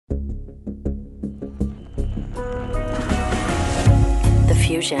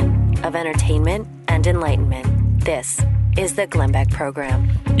fusion of entertainment and enlightenment. This is the Glenn Beck Program.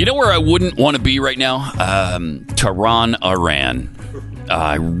 You know where I wouldn't want to be right now? Tehran, Iran.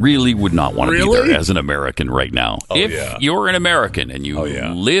 I really would not want to be there as an American right now. If you're an American and you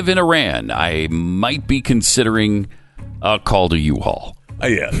live in Iran, I might be considering a call to U-Haul.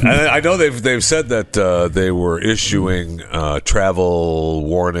 I know they've said that they were issuing travel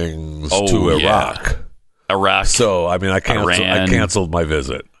warnings to Iraq. Iraq. So, I mean, I canceled my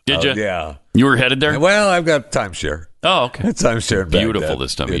visit. Did you? Yeah. You were headed there? Well, I've got timeshare. Oh, okay. Timeshare in Baghdad. Beautiful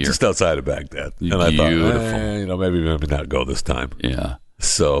this time of year. Just outside of Baghdad. And I thought, maybe not go this time. Yeah.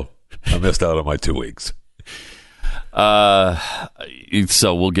 So I missed out on my 2 weeks.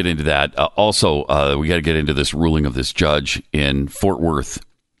 So we'll get into that. Also, we got to get into this ruling of this judge in Fort Worth,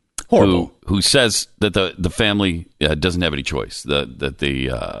 who says that the family doesn't have any choice. That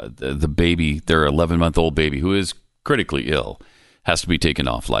the baby, their 11-month-old baby, who is critically ill, has to be taken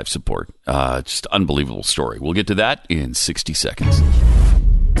off life support. Just unbelievable story. We'll get to that in 60 seconds.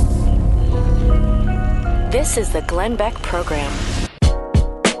 This is the Glenn Beck Program.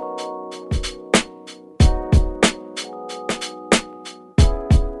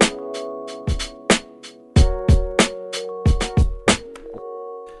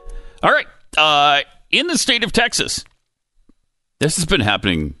 All right. In the state of Texas, this has been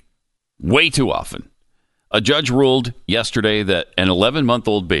happening way too often. A judge ruled yesterday that an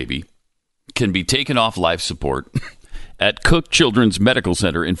 11-month-old baby can be taken off life support at Cook Children's Medical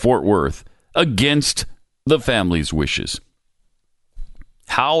Center in Fort Worth against the family's wishes.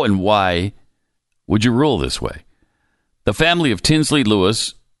 How and why would you rule this way? The family of Tinsley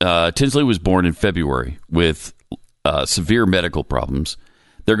Lewis, Tinsley was born in February with severe medical problems.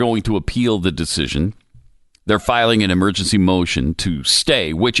 They're going to appeal the decision. They're filing an emergency motion to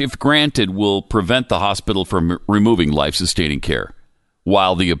stay, which, if granted, will prevent the hospital from removing life-sustaining care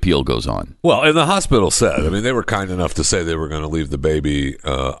while the appeal goes on. Well, and the hospital said, they were kind enough to say they were going to leave the baby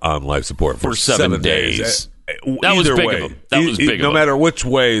on life support for 7 days. That was big of them. That was big of them. No matter which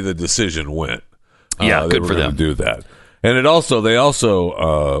way the decision went. Good for them. To do that. And they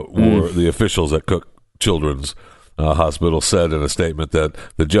also were the officials at Cook Children's Hospital said in a statement that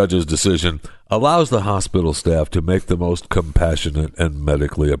the judge's decision allows the hospital staff to make the most compassionate and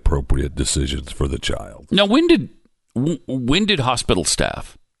medically appropriate decisions for the child. Now, when did hospital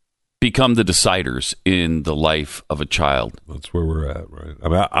staff become the deciders in the life of a child? That's where we're at, right?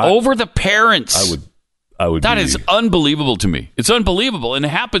 Over the parents. I would. That is unbelievable to me. It's unbelievable, and it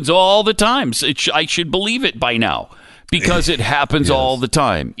happens all the time. I should believe it by now because it happens all the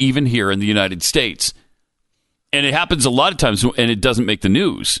time, even here in the United States. And it happens a lot of times, and it doesn't make the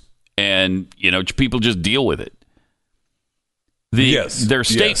news. And, people just deal with it. The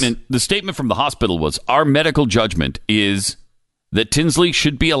statement from the hospital was, our medical judgment is that Tinsley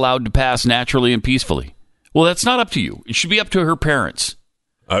should be allowed to pass naturally and peacefully. Well, that's not up to you. It should be up to her parents.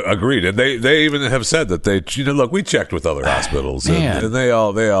 Agreed. And they even have said that look, we checked with other hospitals, and they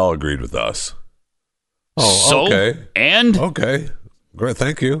all agreed with us. Oh, okay. And? Okay. Great,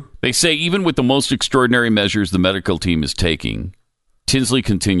 thank you. They say even with the most extraordinary measures the medical team is taking, Tinsley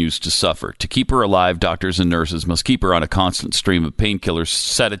continues to suffer. To keep her alive, doctors and nurses must keep her on a constant stream of painkillers,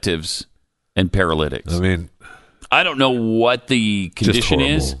 sedatives, and paralytics. I don't know what the condition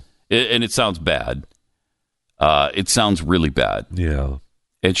is, and it sounds bad. It sounds really bad. Yeah.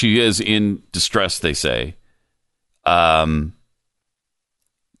 And she is in distress, they say.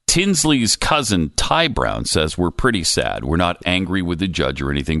 Tinsley's cousin, Ty Brown, says, we're pretty sad. We're not angry with the judge or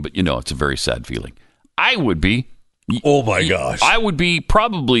anything, but, it's a very sad feeling. I would be. Oh, my gosh. I would be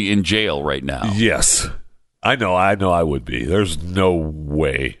probably in jail right now. Yes. I know I would be. There's no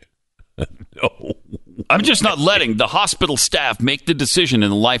way. No. I'm just not letting the hospital staff make the decision in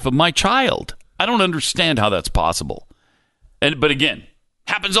the life of my child. I don't understand how that's possible. But again,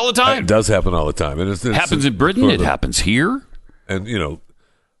 happens all the time. It does happen all the time. And it happens in Britain. It happens here. And,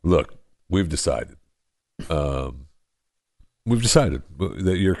 look, we've decided. We've decided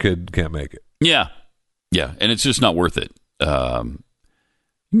that your kid can't make it. Yeah. Yeah, and it's just not worth it.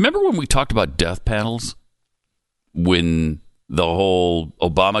 Remember when we talked about death panels? When the whole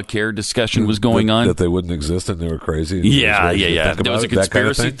Obamacare discussion was going on? That they wouldn't exist and they were crazy? Yeah. There was a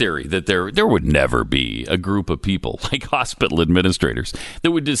conspiracy theory that there would never be a group of people, like hospital administrators,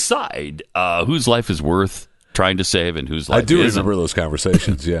 that would decide whose life is worth trying to save and whose life isn't. I do remember those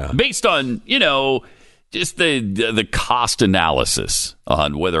conversations, yeah. Based on, just the cost analysis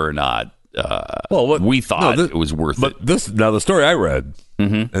on whether or not we thought it was worth it. But the story I read,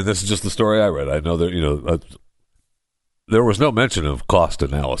 and this is just the story I read, I know that, there was no mention of cost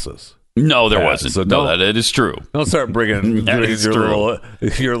analysis. No, there wasn't. So no, that it is true. Don't start bringing That your is true.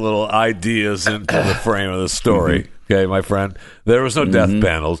 your little ideas into the frame of the story. Okay, my friend. There was no death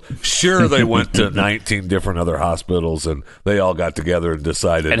panels. Sure, they went to 19 different other hospitals, and they all got together and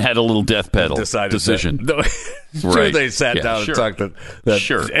decided. And had a little death panel decision. Sure, Right. they sat Yeah, down sure. and talked that.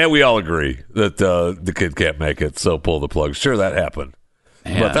 Sure. And we all agree that the kid can't make it, so pull the plug. Sure, that happened.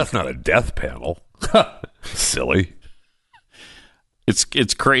 Man. But that's not a death panel. Silly.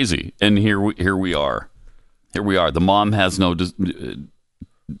 It's crazy, and here we are. Here we are. The mom has no decision,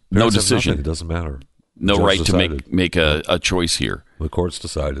 It doesn't matter. no Judge right decided. to make a choice here. The court's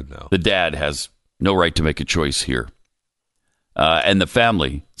decided now. The dad has no right to make a choice here, and the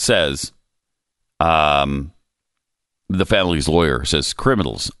family says, the family's lawyer says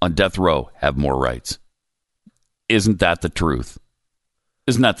criminals on death row have more rights. Isn't that the truth?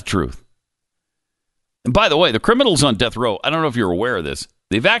 Isn't that the truth? And by the way, the criminals on death row, I don't know if you're aware of this,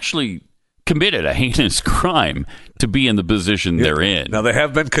 they've actually committed a heinous crime to be in the position they're in. Now, they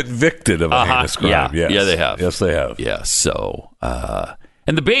have been convicted of a heinous crime. Yeah, Yes. yeah, they have. Yes, they have. Yeah, so,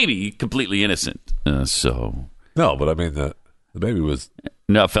 and the baby, completely innocent. So, No, but I mean, the baby was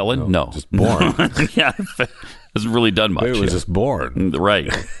no, felon? No. just born. Yeah, hasn't really done much. The baby was yet. just born.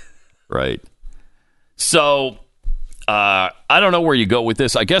 Right. Right. So, I don't know where you go with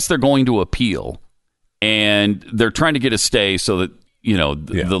this. I guess they're going to appeal, and they're trying to get a stay so that,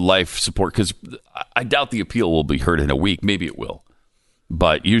 the life support, because I doubt the appeal will be heard in a week. Maybe it will,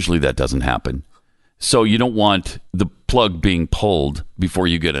 but usually that doesn't happen. So you don't want the plug being pulled before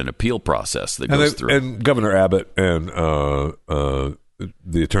you get an appeal process that goes through. And Governor Abbott and the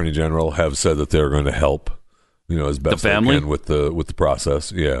Attorney General have said that they're going to help, as best The family? they can with the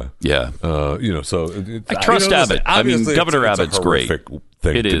process. Yeah, Yeah. So I trust Abbott. I mean, obviously Governor it's a Abbott's great. horrific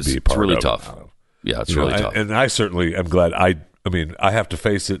thing It to is. be It's part really of. tough. Yeah, it's You know, really tough. And I certainly am glad. I mean, I have to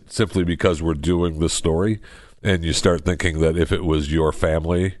face it simply because we're doing this story, and you start thinking that if it was your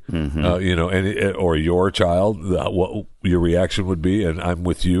family, or your child, what your reaction would be. And I'm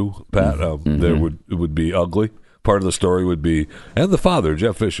with you, Pat. It would be ugly. Part of the story would be, and the father,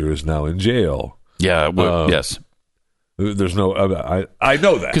 Jeff Fisher, is now in jail. Yeah, well, yes. There's no. I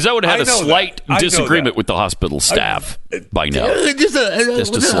know that Because I would have had a slight I know disagreement that. with the hospital staff by now.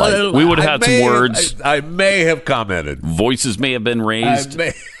 Just a slight. We would have had some words. I may have commented. Voices may have been raised I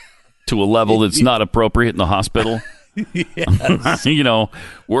may- to a level that's not appropriate in the hospital. Yes.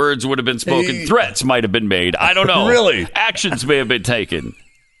 Words would have been spoken. Threats might have been made. I don't know. Really? Actions may have been taken.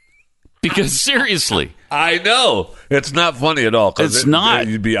 Because seriously. I know. It's not funny at all. 'Cause It's not.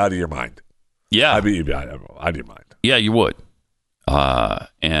 You'd be out of your mind. Yeah. You'd be out of your mind. Yeah, you would.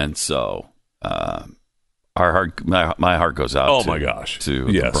 And so my heart goes out Oh to, my gosh. to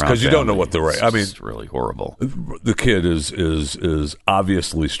Yes, the Brown 'cause you don't know family. what the right- I mean- It's really horrible. The kid is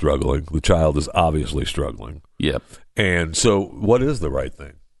obviously struggling. The child is obviously struggling. Yep. And so what is the right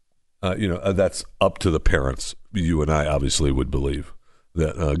thing? That's up to the parents. You and I obviously would believe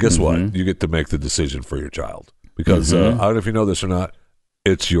that. Guess what? You get to make the decision for your child. Because I don't know if you know this or not,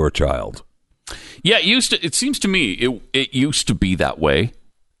 it's your child. Yeah, it seems to me it used to be that way.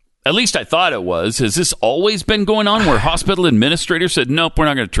 At least I thought it was. Has this always been going on where hospital administrators said, nope, we're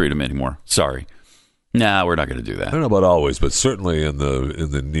not going to treat him anymore. Sorry. Nah, we're not going to do I that. don't know about always, but certainly in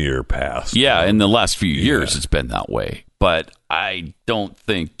the near past. Yeah, in the last few years it's been that way. But I don't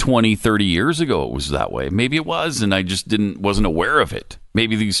think 20, 30 years ago it was that way. Maybe it was, and I just wasn't aware of it.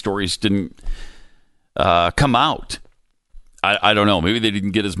 Maybe these stories didn't come out. I don't know. Maybe they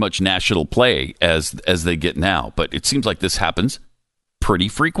didn't get as much national play as they get now. But it seems like this happens pretty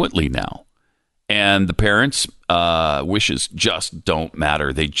frequently now. And the parents' wishes just don't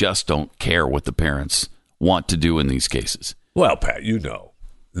matter. They just don't care what the parents want to do in these cases. Well, Pat, you know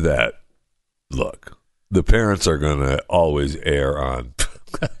that, look, the parents are going to always err on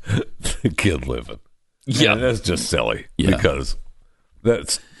the kid living. Yeah. And that's just silly. Yeah. Because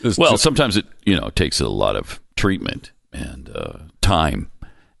sometimes it takes a lot of treatment and time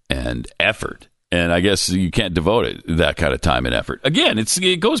and effort. And I guess you can't devote that kind of time and effort. Again,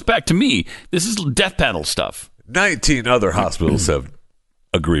 it goes back to me. This is death panel stuff. 19 other hospitals have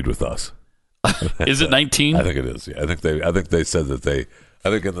agreed with us. Is it 19? I think it is. Yeah, I think they said that I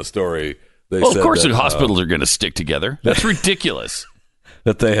think in the story they Well, said of course, that, the hospitals are going to stick together. That's ridiculous.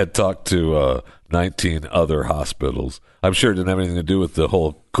 that they had talked to 19 other hospitals. I'm sure it didn't have anything to do with the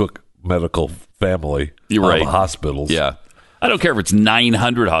whole Cook medical family You're right. of hospitals. Yeah. I don't care if it's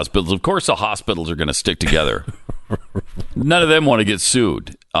 900 hospitals. Of course, the hospitals are going to stick together. None of them want to get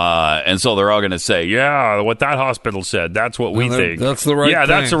sued. And so they're all going to say, yeah, what that hospital said, that's what we think. That's the right Yeah, thing.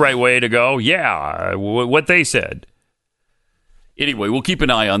 that's the right way to go. Yeah, what they said. Anyway, we'll keep an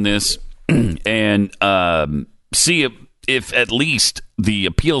eye on this and see if at least the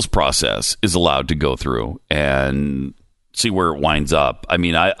appeals process is allowed to go through and see where it winds up. I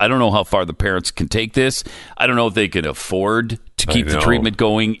mean, I don't know how far the parents can take this. I don't know if they can afford to keep the treatment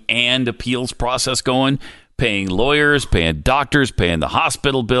going and appeals process going, paying lawyers, paying doctors, paying the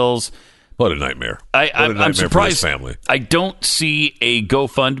hospital bills. What a nightmare. I'm surprised for this family. I don't see a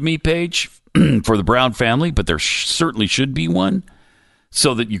GoFundMe page for the Brown family, but there certainly should be one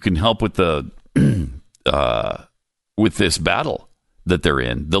so that you can help with the with this battle that they're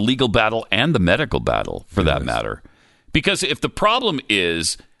in, the legal battle and the medical battle, for that matter. Because if the problem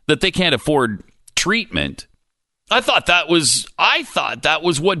is that they can't afford treatment, I thought that was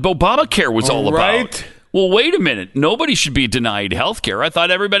what Obamacare was all about. Well, wait a minute. Nobody should be denied health care. I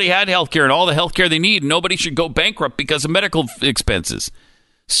thought everybody had health care and all the health care they need. Nobody should go bankrupt because of medical expenses.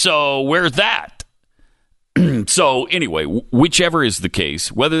 So where's that? So anyway, whichever is the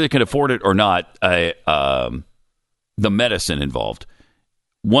case, whether they can afford it or not, the medicine involved.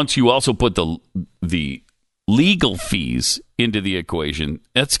 Once you also put the legal fees into the equation,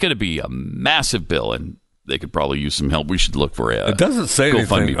 that's going to be a massive bill, and they could probably use some help. We should look for it doesn't say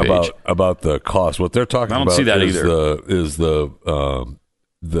anything about the cost. What they're talking about is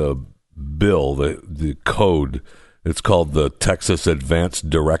the bill, the code. It's called the Texas Advanced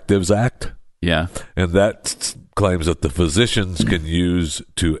Directives Act. Yeah. And that claims that the physicians can use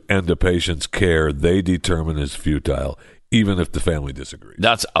to end a patient's care they determine is futile, even if the family disagrees.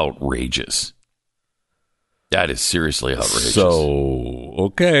 That's outrageous. That is seriously outrageous. So,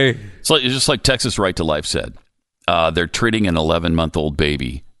 okay. It's just like Texas Right to Life said. They're treating an 11-month-old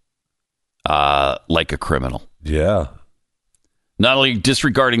baby like a criminal. Yeah. Not only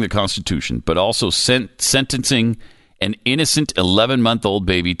disregarding the Constitution, but also sentencing an innocent 11-month-old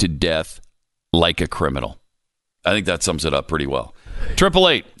baby to death like a criminal. I think that sums it up pretty well.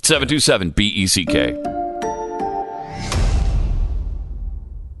 888-727-BECK.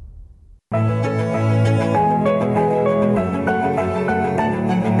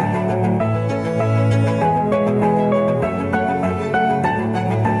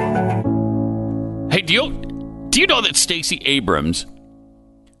 Hey, do you know that Stacey Abrams,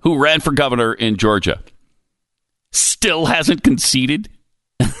 who ran for governor in Georgia, still hasn't conceded?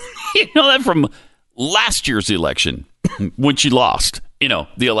 You know that from last year's election when she lost, the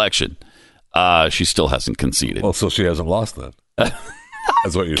election. She still hasn't conceded. Well, so she hasn't lost then.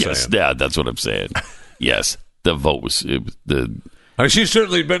 That's what you're saying. Yeah, that's what I'm saying. Yes, the vote was the. I mean, she's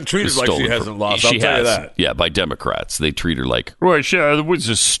certainly been treated like she hasn't lost. I'll tell you that. Yeah, by Democrats, they treat her like, well, it was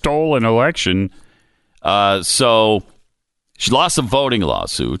a stolen election. So she lost a voting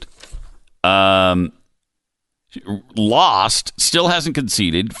lawsuit. Lost, still hasn't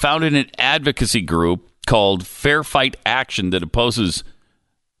conceded, founded an advocacy group called Fair Fight Action that opposes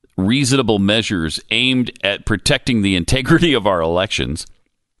reasonable measures aimed at protecting the integrity of our elections.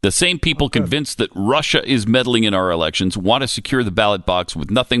 The same people convinced that Russia is meddling in our elections want to secure the ballot box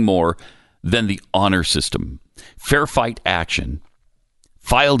with nothing more than the honor system. Fair Fight Action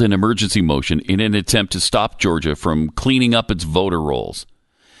filed an emergency motion in an attempt to stop Georgia from cleaning up its voter rolls.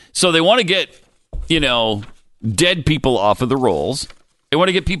 So they want to get, dead people off of the rolls. They want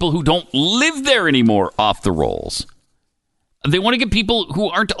to get people who don't live there anymore off the rolls. They want to get people who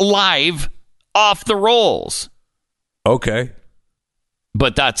aren't alive off the rolls. Okay.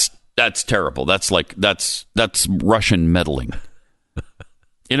 But that's terrible. That's Russian meddling.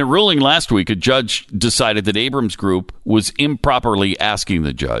 In a ruling last week, a judge decided that Abrams' group was improperly asking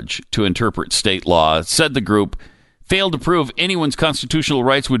the judge to interpret state law, said the group failed to prove anyone's constitutional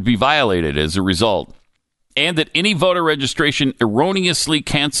rights would be violated as a result, and that any voter registration erroneously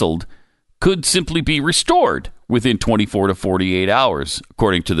canceled could simply be restored within 24 to 48 hours,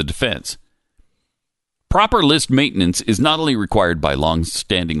 according to the defense. Proper list maintenance is not only required by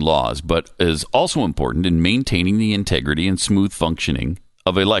long-standing laws, but is also important in maintaining the integrity and smooth functioning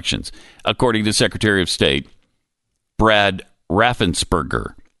of elections, according to Secretary of State Brad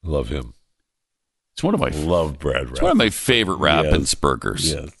Raffensperger. Love him. It's one of my love Brad. It's one of my favorite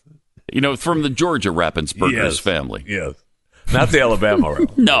Raffenspergers. Yes. From the Georgia Raffenspergers family. Yes. Not the Alabama.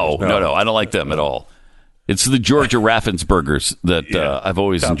 No. I don't like them at all. It's the Georgia Raffenspergers that I've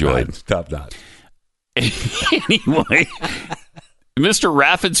always enjoyed. Top notch. Anyway, Mr.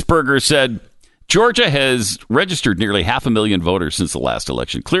 Raffensperger said, Georgia has registered nearly 500,000 voters since the last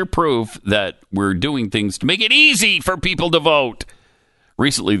election. Clear proof that we're doing things to make it easy for people to vote.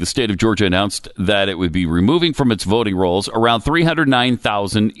 Recently, the state of Georgia announced that it would be removing from its voting rolls around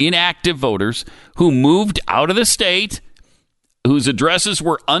 309,000 inactive voters who moved out of the state, whose addresses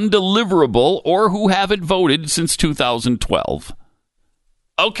were undeliverable, or who haven't voted since 2012.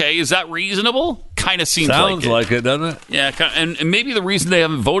 Okay, is that reasonable? Kind of seems Sounds like it, doesn't it? Yeah, and maybe the reason they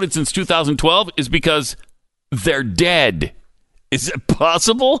haven't voted since 2012 is because they're dead. Is it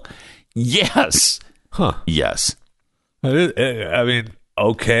possible? Yes. Huh. Yes. I mean,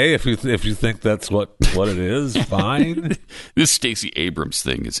 okay, if you think that's what it is, fine. This Stacey Abrams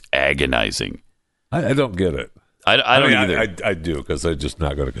thing is agonizing. I don't get it. I don't either. I do, because they're just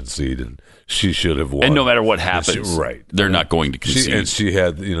not going to concede, and she should have won. And no matter what happens, they're not going to concede. She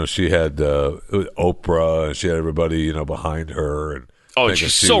had Oprah, and she had everybody, behind her. And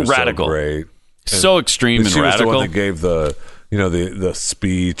she's so radical, so great, so extreme and she radical. Was the one that gave the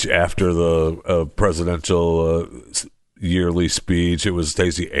speech after the presidential yearly speech. It was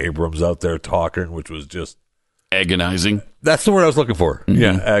Stacey Abrams out there talking, which was just agonizing. That's the word I was looking for. Mm-hmm.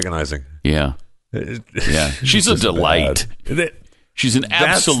 Yeah, agonizing. Yeah. She's a delight. She's an absolute.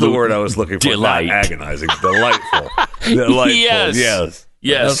 That's the word I was looking for. Delight. Not agonizing. Delightful. Delightful. Yes.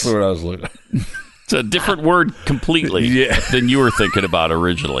 That's the word I was looking for. It's a different word completely than you were thinking about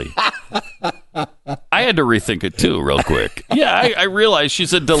originally. I had to rethink it too, real quick. Yeah, I realize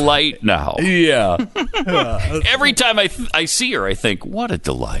she's a delight now. Yeah. Every time I see her, I think, what a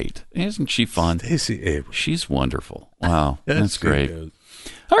delight. Isn't she fun? Stacey Abrams. She's wonderful. Wow, that's great.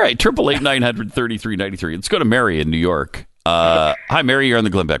 All right, 888-900-3393. Let's go to Mary in New York. Hi, Mary. You're on the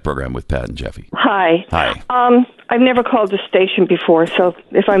Glenn Beck program with Pat and Jeffy. Hi. Hi. I've never called the station before, so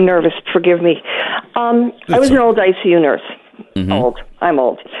if I'm nervous, forgive me. I was an old ICU nurse. Mm-hmm. I'm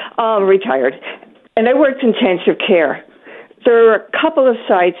old. Retired. And I worked intensive care. There are a couple of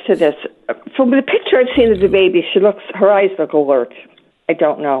sides to this. From the picture I've seen of the baby, her eyes look alert. I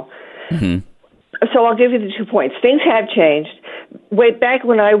don't know. Mm-hmm. So I'll give you the 2 points. Things have changed. Way back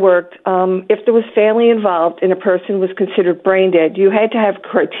when I worked, if there was family involved and a person was considered brain dead, you had to have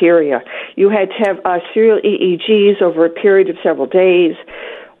criteria. You had to have serial EEGs over a period of several days.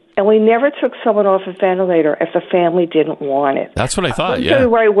 And we never took someone off a ventilator if the family didn't want it. That's what I thought, Let me tell you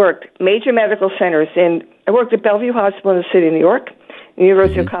where I worked. Major medical centers. I worked at Bellevue Hospital in the city of New York, and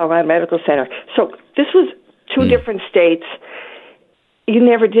University of Colorado Medical Center. So this was two different states. You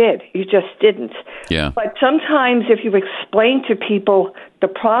never did. You just didn't. Yeah. But sometimes if you explain to people the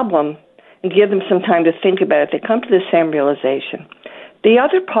problem and give them some time to think about it, they come to the same realization. The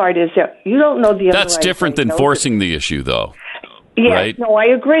other part is that you don't know the That's different than forcing the issue, though. Yes, right? No, I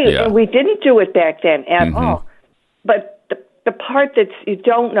agree. Yeah. And we didn't do it back then at all. But the part that you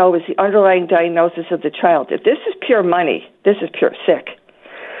don't know is the underlying diagnosis of the child. If this is pure money, this is pure sick.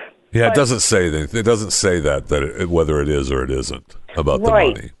 Yeah, it doesn't say that. It doesn't say that whether it is or it isn't about the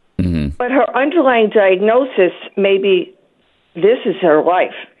money. Mm-hmm. But her underlying diagnosis may be this is her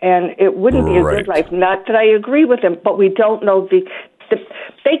life, and it wouldn't be a good life. Not that I agree with them, but we don't know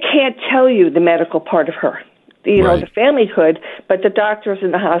they can't tell you the medical part of her. You know, the family could, but the doctors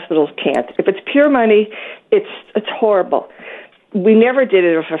and the hospitals can't. If it's pure money, it's horrible. We never did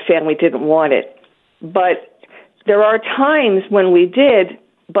it if a family didn't want it. But there are times when we did,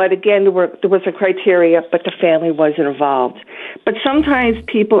 but again, there was a criteria, but the family wasn't involved. But sometimes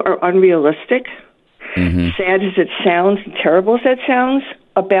people are unrealistic, sad as it sounds, and terrible as that sounds,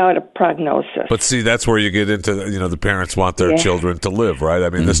 about a prognosis. But see, that's where you get into, the parents want their children to live, right? I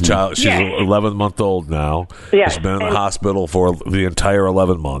mean, this child, she's 11-month-old now. Yeah. She's been in the hospital for the entire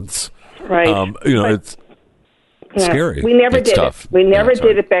 11 months. Right. It's scary. We never It's did tough. it. We never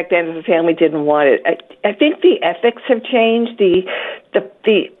did it back then if the family didn't want it. I think the ethics have changed.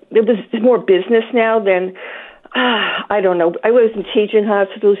 It's more business now than, I don't know. I wasn't teaching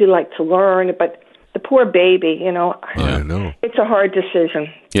hospitals. You like to learn, but the poor baby, I know. It's a hard decision.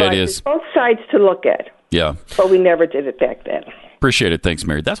 Yeah, but it is. There's both sides to look at. Yeah. But we never did it back then. Appreciate it. Thanks,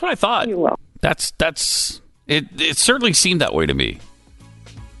 Mary. That's what I thought. You're welcome. It certainly seemed that way to me.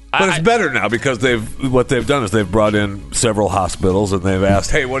 But it's better now because what they've done is they've brought in several hospitals and they've asked,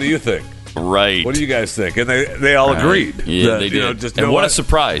 hey, what do you think? Right. What do you guys think? And they all agreed. Yeah, they did. And what a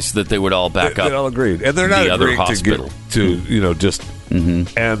surprise that they would all back up. They all agreed. And they're not agreeing to just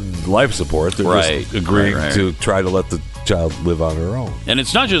end life support. They're just agreeing to try to let the child live on her own. And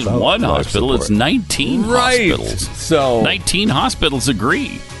it's not just one hospital, it's 19 hospitals. So 19 hospitals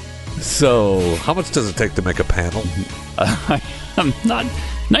agree. So how much does it take to make a panel? I'm not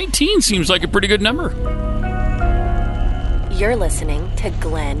 19 seems like a pretty good number. You're listening to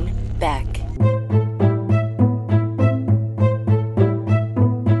Glenn Beck.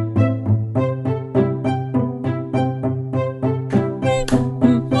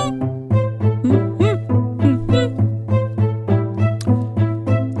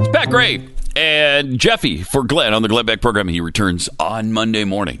 It's Pat Gray and Jeffy for Glenn on the Glenn Beck program. He returns on Monday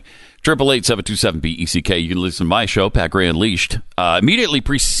morning. 888-727-BECK. You can listen to my show, Pat Gray Unleashed, immediately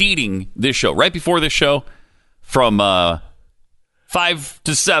preceding this show, right before this show, from 5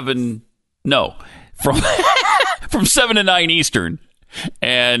 to 7, no, from 7 to 9 Eastern,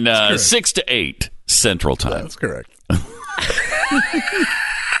 and 6 to 8 Central Time. That's correct.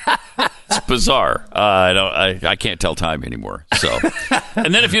 It's bizarre. I can't tell time anymore. So,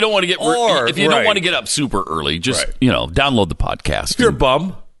 and then if you don't want to get don't want to get up super early, just download the podcast. If you're a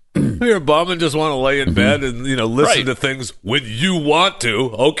bum. You're a bum and just want to lay in bed and listen to things when you want to.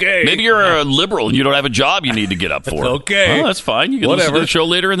 Okay, maybe you're a liberal and you don't have a job you need to get up for. Okay, well, that's fine. You can listen to the show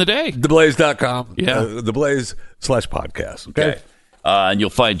later in the day. TheBlaze.com. Yeah, TheBlaze/podcast. Okay, and you'll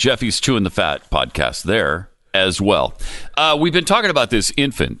find Jeffy's Chewing the Fat podcast there as well. We've been talking about this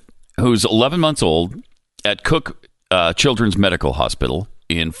infant who's 11 months old at Cook Children's Medical Hospital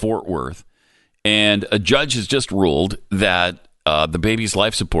in Fort Worth, and a judge has just ruled that the baby's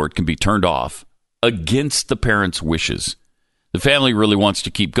life support can be turned off against the parents' wishes. The family really wants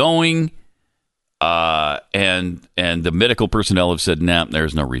to keep going, and the medical personnel have said, "Nah,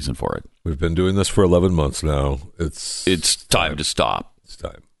 there's no reason for it." We've been doing this for 11 months now. It's time to stop. It's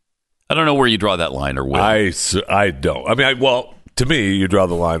time. I don't know where you draw that line, or will. I don't. I mean, to me, you draw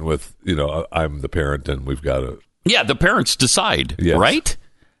the line with I'm the parent, and we've got to. Yeah, the parents decide, right?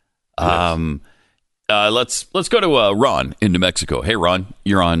 Yes. Let's go to Ron in New Mexico. Hey, Ron,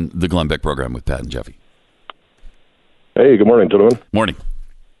 you're on the Glenn Beck program with Pat and Jeffy. Hey, good morning, gentlemen. Morning.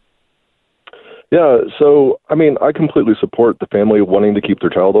 Yeah, so, I mean, I completely support the family wanting to keep their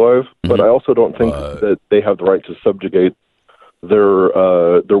child alive, but I also don't think that they have the right to subjugate their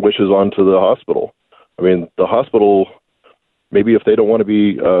wishes onto the hospital. I mean, the hospital, maybe if they don't want to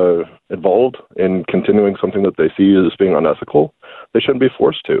be involved in continuing something that they see as being unethical, they shouldn't be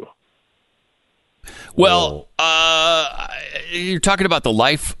forced to. Well, you're talking about the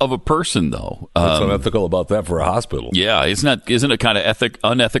life of a person, though. What's unethical about that for a hospital? Yeah, isn't it kind of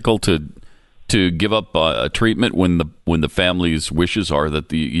unethical to give up a treatment when the family's wishes are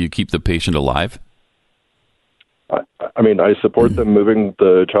that you keep the patient alive? I mean, I support them moving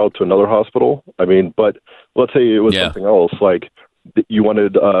the child to another hospital. I mean, but let's say it was something else, like you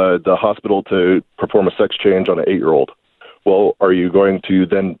wanted the hospital to perform a sex change on an 8-year-old. Well, are you going to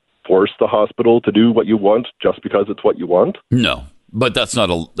then force the hospital to do what you want just because it's what you want? No, but that's not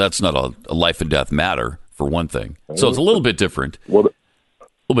a life and death matter, for one thing. So it's a little bit different. Different.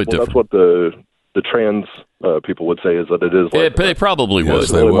 That's what the trans people would say, is that it is. They probably would.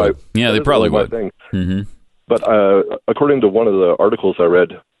 They would. They probably would. Mm-hmm. But according to one of the articles I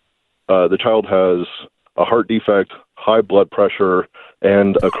read, the child has a heart defect, high blood pressure,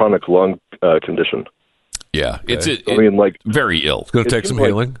 and a chronic lung condition. Yeah, okay. It's very ill. It's going to take some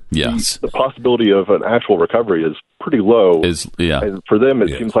healing. Yes, the possibility of an actual recovery is pretty low. And for them,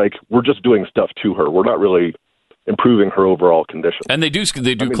 it seems like we're just doing stuff to her. We're not really improving her overall condition. And they do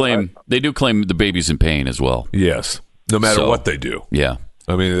claim the baby's in pain as well. Yes, no matter what they do. Yeah,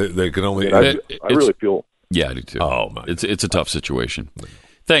 I mean they can only. I really feel. Yeah, I do too. Oh my! It's a tough situation.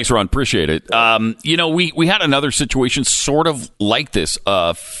 Thanks, Ron. Appreciate it. We had another situation sort of like this.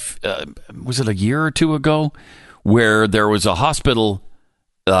 Was it a year or two ago, where there was a hospital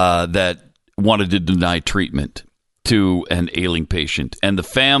that wanted to deny treatment to an ailing patient, and the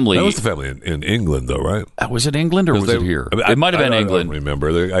family. That was the family in England, though, right? Was it England or was it here? It might have been England. I don't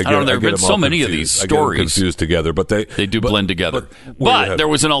remember. There have been so many of these stories. I get them confused together, but they do blend together. But there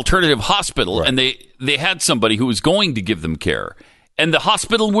was an alternative hospital, and they had somebody who was going to give them care. And the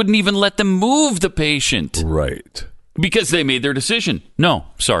hospital wouldn't even let them move the patient. Right. Because they made their decision. No,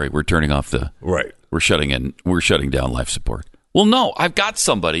 sorry, we're turning off we're shutting down life support. Well, no, I've got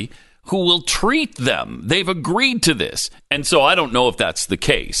somebody who will treat them. They've agreed to this. And so I don't know if that's the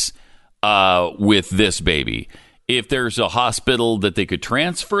case with this baby. If there's a hospital that they could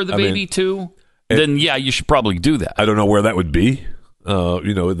transfer the baby to, then you should probably do that. I don't know where that would be.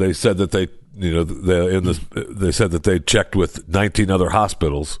 They said that they said that they checked with 19 other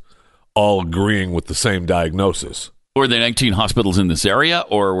hospitals, all agreeing with the same diagnosis. Were there 19 hospitals in this area,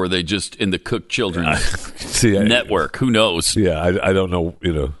 or were they just in the Cook Children's network? Who knows? Yeah, I don't know.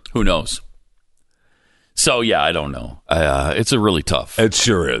 Who knows? So I don't know. It's a really tough. It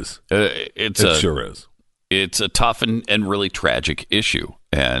sure is. It sure is. It's a tough and really tragic issue,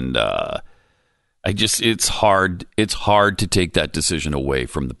 and it's hard. It's hard to take that decision away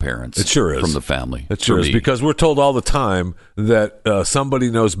from the parents. It sure is. From the family. It sure is, because we're told all the time that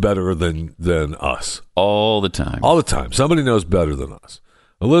somebody knows better than us. All the time. All the time. Somebody knows better than us.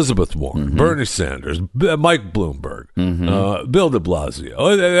 Elizabeth Warren, Bernie Sanders, Mike Bloomberg, Bill de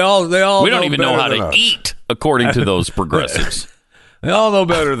Blasio. They all. We don't even know how to eat, according to those progressives. They all know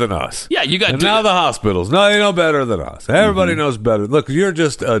better than us. Yeah, you got. And now the hospitals. No, they know better than us. Everybody knows better. Look, you're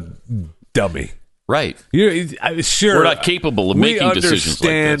just a dummy. Right. Sure. We're not capable of making decisions like this. We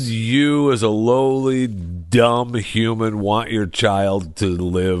understand you as a lowly, dumb human want your child to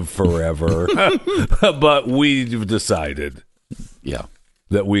live forever. But we've decided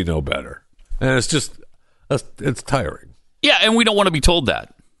that we know better. And it's tiring. Yeah, and we don't want to be told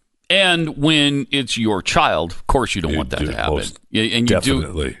that. And when it's your child, of course you don't want that to happen. And you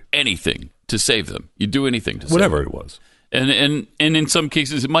do anything to save them. You do anything to save them. Whatever it was. And in some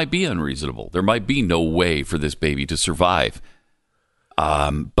cases, it might be unreasonable. There might be no way for this baby to survive.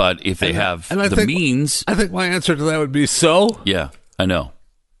 But if they have the means... I think my answer to that would be so. Yeah, I know.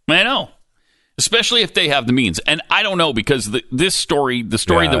 Especially if they have the means. And I don't know, because this story,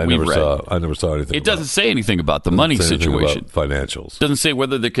 that we read... I never saw anything It doesn't say anything about the money situation. About financials. It doesn't say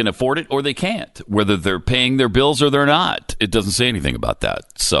whether they can afford it or they can't. Whether they're paying their bills or they're not. It doesn't say anything about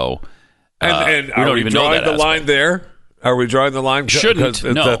that. So... And we don't even know that the line there? Are we drawing the line? Shouldn't,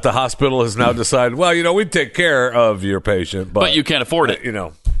 no. That the hospital has now decided, well, we'd take care of your patient. But you can't afford it.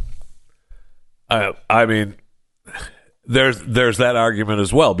 I mean, there's that argument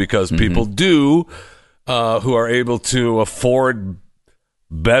as well, because people do, who are able to afford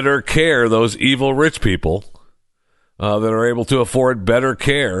better care, those evil rich people that are able to afford better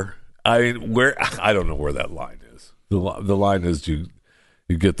care. I don't know where that line is. The line is you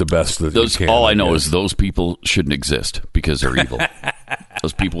get the best that you can. All I know is those people shouldn't exist because they're evil.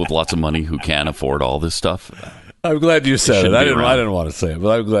 Those people with lots of money who can't afford all this stuff. I'm glad you said it. I didn't want to say it,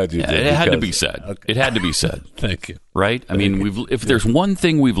 but I'm glad you did. It had to be said. Okay. It had to be said. Thank you. Right? I mean, if there's one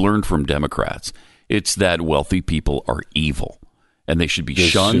thing we've learned from Democrats, it's that wealthy people are evil, and they should be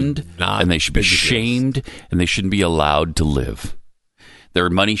shunned, and they should be shamed, and they shouldn't be allowed to live. Their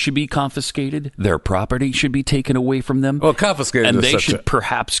money should be confiscated. Their property should be taken away from them. Well, confiscated, and they should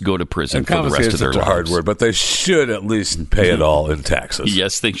perhaps go to prison for the rest of their lives. Confiscated is such a hard word, but they should at least pay it all in taxes.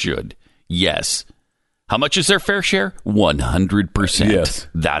 Yes, they should. Yes. How much is their fair share? 100%. Yes,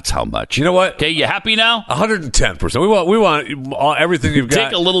 that's how much. You know what? Okay, you happy now? 110%. We want everything you've got.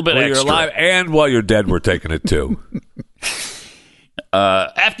 Take a little bit while extra. You're alive, and while you're dead, we're taking it too.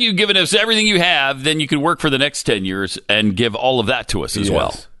 After you've given us everything you have, then you can work for the next 10 years and give all of that to us as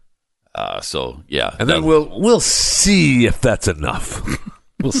well. So, yeah. And then we'll see if that's enough.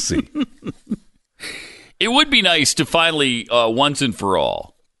 We'll see. It would be nice to finally, once and for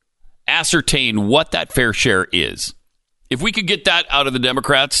all, ascertain what that fair share is. If we could get that out of the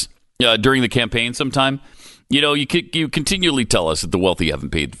Democrats during the campaign sometime, you continually tell us that the wealthy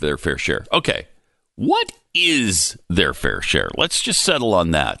haven't paid their fair share. Okay. What is their fair share? Let's just settle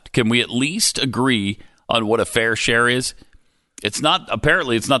on that. Can we at least agree on what a fair share is?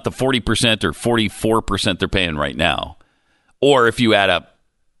 Apparently it's not the 40% or 44% they're paying right now. Or if you add up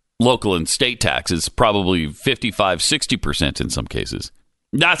local and state taxes, probably 55, 60% in some cases.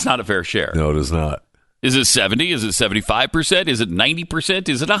 That's not a fair share. No, it is not. Is it 70? Is it 75%? Is it 90%?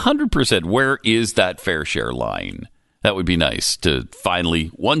 Is it 100%? Where is that fair share line? That would be nice to finally,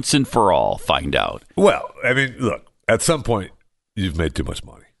 once and for all, find out. Well, I mean, look, at some point, you've made too much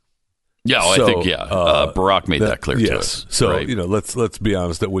money. Yeah, I think, Barack made that clear to us. So, right? Let's be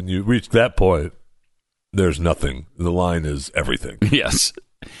honest that when you reach that point, there's nothing. The line is everything. Yes.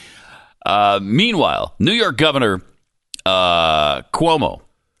 Meanwhile, New York Governor Cuomo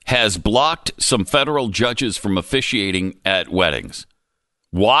has blocked some federal judges from officiating at weddings.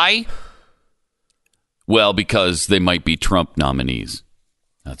 Why? Well, because they might be Trump nominees.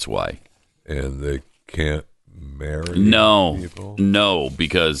 That's why. And they can't marry people? No,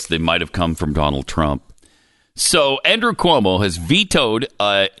 because they might have come from Donald Trump. So Andrew Cuomo has vetoed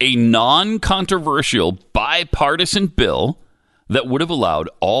a non-controversial bipartisan bill that would have allowed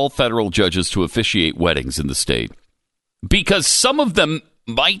all federal judges to officiate weddings in the state, because some of them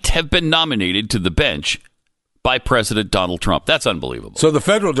might have been nominated to the bench by President Donald Trump. That's unbelievable. So the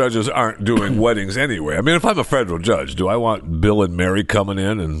federal judges aren't doing weddings anyway. I mean, if I'm a federal judge, do I want Bill and Mary coming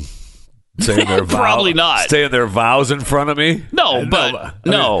in and saying their vows? Probably not. Saying their vows in front of me? No, but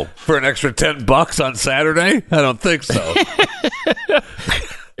no. For an extra $10 on Saturday? I don't think so.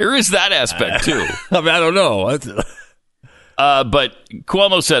 There is that aspect, too. I mean, I don't know. But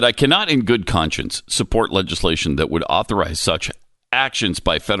Cuomo said, I cannot in good conscience support legislation that would authorize such actions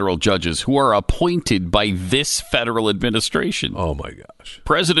by federal judges who are appointed by this federal administration. Oh, my gosh.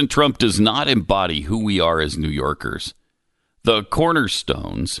 President Trump does not embody who we are as New Yorkers. The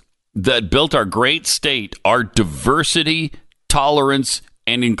cornerstones that built our great state are diversity, tolerance,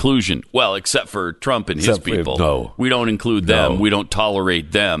 and inclusion. Well, except for Trump and his people. No. We don't include them. No. We don't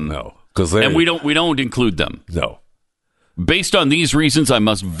tolerate them. No. And we don't include them. No. Based on these reasons, I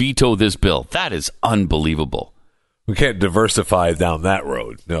must veto this bill. That is unbelievable. We can't diversify down that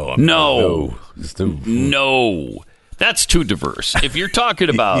road. No. No. That's too diverse. If you're talking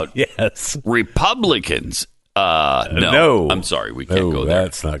about yes. Republicans, no. I'm sorry, we can't go there.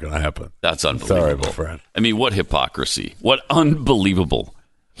 That's not going to happen. That's unbelievable. Sorry, my friend. I mean, what hypocrisy. What unbelievable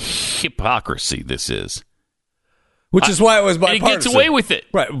hypocrisy this is. Which is why it was bipartisan. And he gets away with it.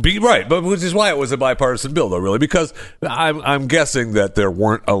 Right, but which is why it was a bipartisan bill, though, really, because I'm guessing that there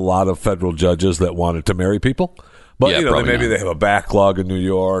weren't a lot of federal judges that wanted to marry people. But, maybe they have a backlog in New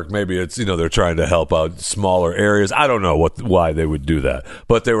York. Maybe it's, they're trying to help out smaller areas. I don't know why they would do that.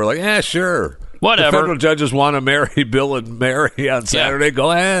 But they were like, sure. Whatever. The federal judges want to marry Bill and Mary on Saturday.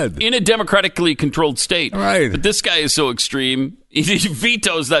 Go ahead. In a democratically controlled state. Right. But this guy is so extreme. He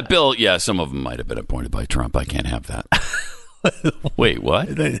vetoes that bill. Yeah, some of them might have been appointed by Trump. I can't have that. Wait, what?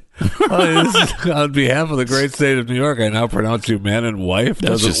 On behalf of the great state of New York, I now pronounce you man and wife.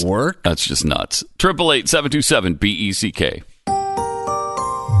 Does it work? That's just nuts. 888-727-BECK.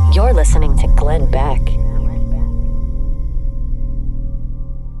 You're listening to Glenn Beck.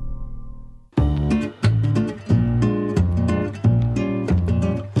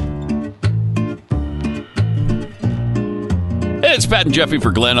 Hey, it's Pat and Jeffy for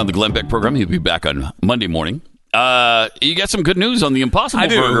Glenn on the Glenn Beck program. He'll be back on Monday morning. You got some good news on the Impossible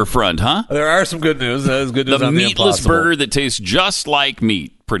Burger front, huh? There are some good news. There's good news on the Impossible. The meatless burger that tastes just like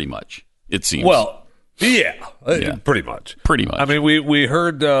meat, pretty much, it seems. Well, yeah. Pretty much. I mean, we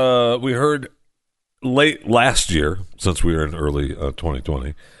heard late last year, since we were in early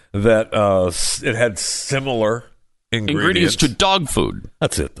 2020, that it had similar ingredients to dog food.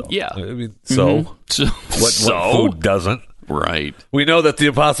 That's it, though. Yeah. I mean, what food doesn't? Right. We know that the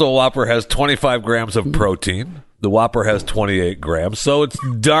Impossible Whopper has 25 grams of protein. The Whopper has 28 grams, so it's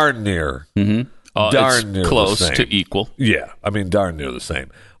darn near. Darn near close the same. To equal. Yeah, I mean, darn near the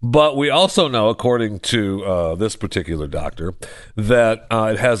same. But we also know, according to this particular doctor, that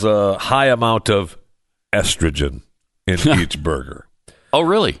it has a high amount of estrogen in each burger. Oh,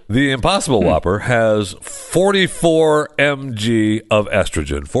 really? The Impossible Whopper has 44 mg of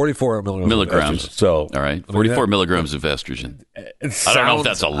estrogen. 44 milligrams. Of estrogen. So, all right, 44 milligrams of estrogen. I don't know if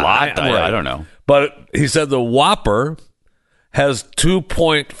that's a lot. I don't know. But he said the Whopper has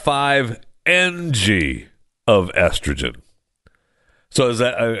 2.5 ng of estrogen. So is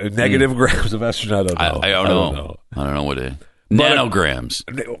that negative grams of estrogen? I don't know. I don't know. I don't know what it is. Nanograms.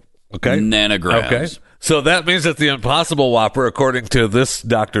 Okay. Nanograms. Okay. So that means that the Impossible Whopper, according to this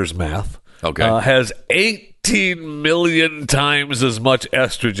doctor's math, has 18 million times as much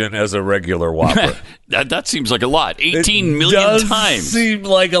estrogen as a regular Whopper. that seems like a lot. 18 million times. Seem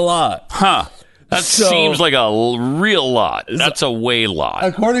like a lot. Huh. That seems like a real lot. That's a way lot.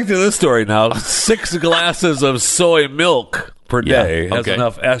 According to this story now, 6 glasses of soy milk per day has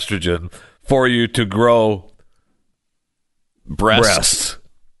enough estrogen for you to grow breasts.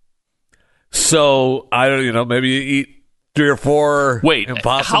 So I don't, maybe you eat 3 or 4. Wait,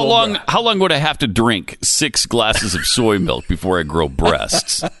 Impossible. How long would I have to drink 6 glasses of soy milk before I grow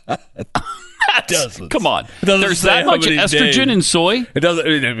breasts? Come on, there's that much estrogen in soy. It doesn't.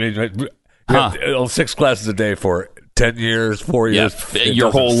 I mean, 6 glasses a day for 10 years, 4 years,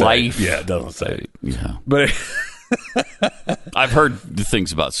 your whole life. Yeah, it doesn't say. Yeah, but. I've heard the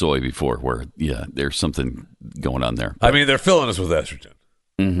things about soy before where, there's something going on there. I mean, they're filling us with estrogen.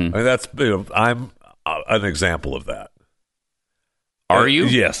 Mm-hmm. I mean, that's I'm an example of that. Are you?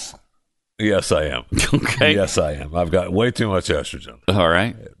 Yes, I am. Okay. Yes, I am. I've got way too much estrogen. All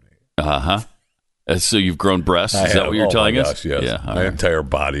right. So you've grown breasts? Is that what you're telling us? Yes. Yeah. My entire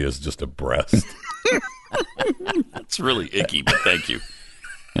body is just a breast. That's really icky, but thank you.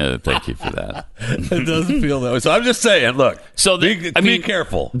 Yeah, thank you for that. It doesn't feel that way. So I'm just saying, look, be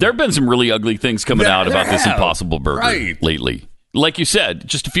careful. There have been some really ugly things coming out about this Impossible Burger lately. Like you said,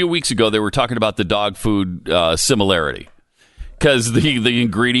 just a few weeks ago, they were talking about the dog food similarity because the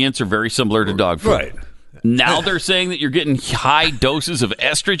ingredients are very similar to dog food. Right. Now they're saying that you're getting high doses of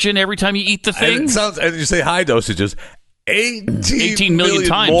estrogen every time you eat the thing. And you say high dosages, 18 million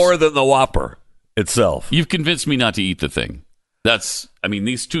times more than the Whopper itself. You've convinced me not to eat the thing.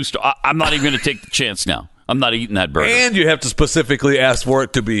 These two. I'm not even going to take the chance now. I'm not eating that burger. And you have to specifically ask for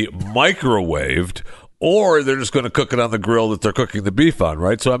it to be microwaved. Or they're just going to cook it on the grill that they're cooking the beef on,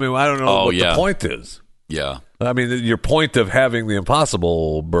 right? So, I mean, I don't know what the point is. Yeah. I mean, your point of having the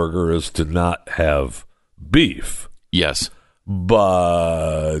Impossible Burger is to not have beef. Yes.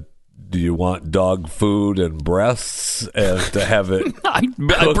 But do you want dog food and breasts and to have it I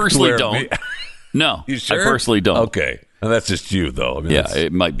personally don't. No. You sure? I personally don't. Okay. And that's just you, though. I mean,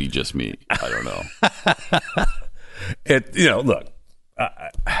 it might be just me. I don't know. Look.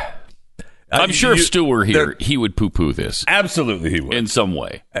 I'm sure if Stu were here, he would poo-poo this. Absolutely he would. In some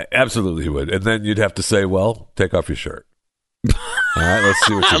way. Absolutely he would. And then you'd have to say, well, take off your shirt. All right, let's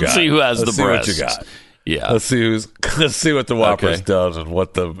see what you got. Let's see who has let's the breast. Let's see what you got. Yeah. Let's see what the Whopper's done and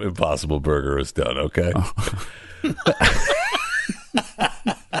what the Impossible Burger has done, okay?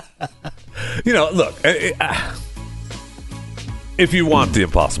 Look, if you want the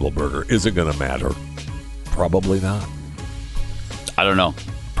Impossible Burger, is it going to matter? Probably not. I don't know.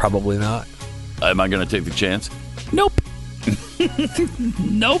 Probably not. Am I going to take the chance? Nope.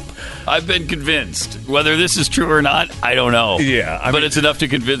 Nope. I've been convinced. Whether this is true or not, I don't know. Yeah. But it's enough to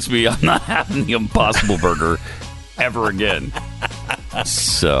convince me I'm not having the Impossible Burger ever again.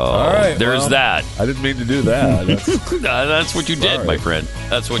 So all right, there's that. I didn't mean to do that. That's what you did, my friend.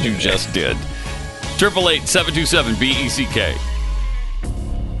 That's what you just did.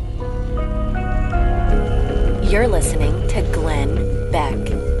 888-727-BECK. You're listening to Glenn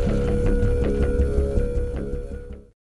Beck.